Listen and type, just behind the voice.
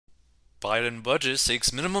Biden budget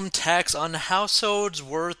seeks minimum tax on households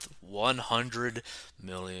worth $100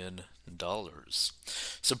 million.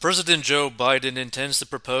 So President Joe Biden intends to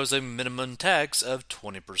propose a minimum tax of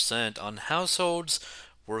 20% on households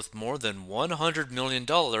worth more than $100 million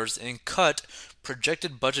and cut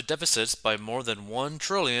projected budget deficits by more than $1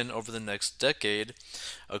 trillion over the next decade,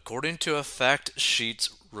 according to a fact sheet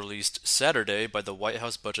released Saturday by the White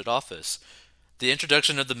House Budget Office. The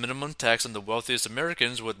introduction of the minimum tax on the wealthiest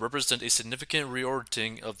Americans would represent a significant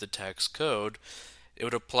reorienting of the tax code. It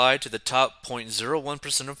would apply to the top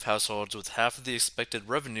 0.01% of households, with half of the expected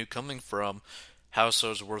revenue coming from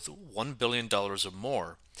households worth $1 billion or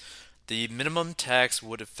more. The minimum tax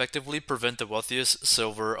would effectively prevent the wealthiest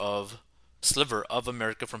sliver of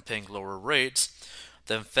America from paying lower rates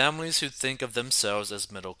than families who think of themselves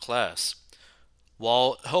as middle class,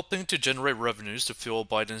 while helping to generate revenues to fuel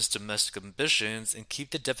Biden's domestic ambitions and keep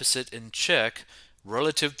the deficit in check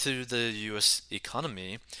relative to the U.S.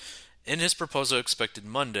 economy. In his proposal expected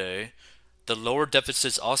Monday, the lower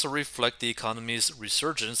deficits also reflect the economy's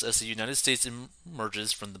resurgence as the United States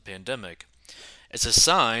emerges from the pandemic. It's a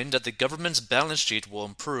sign that the government's balance sheet will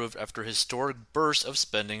improve after a historic burst of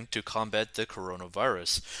spending to combat the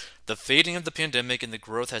coronavirus. The fading of the pandemic and the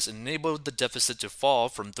growth has enabled the deficit to fall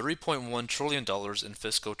from $3.1 trillion in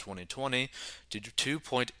fiscal 2020 to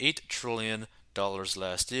 $2.8 trillion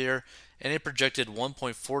last year and a projected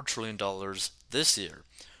 $1.4 trillion this year.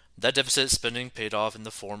 That deficit spending paid off in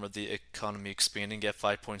the form of the economy expanding at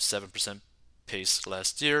 5.7% pace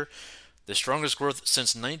last year, the strongest growth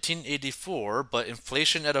since 1984, but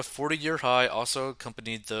inflation at a 40-year high also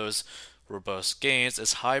accompanied those robust gains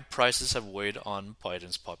as high prices have weighed on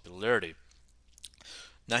Biden's popularity.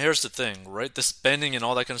 Now here's the thing, right? The spending and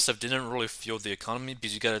all that kind of stuff didn't really fuel the economy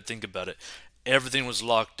because you got to think about it. Everything was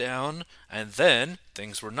locked down, and then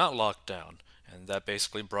things were not locked down, and that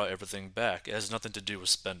basically brought everything back. It has nothing to do with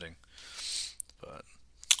spending, but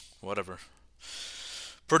whatever.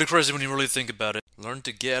 Pretty crazy when you really think about it. Learn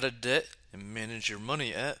to get out of debt and manage your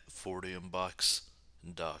money at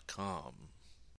 40inbox.com.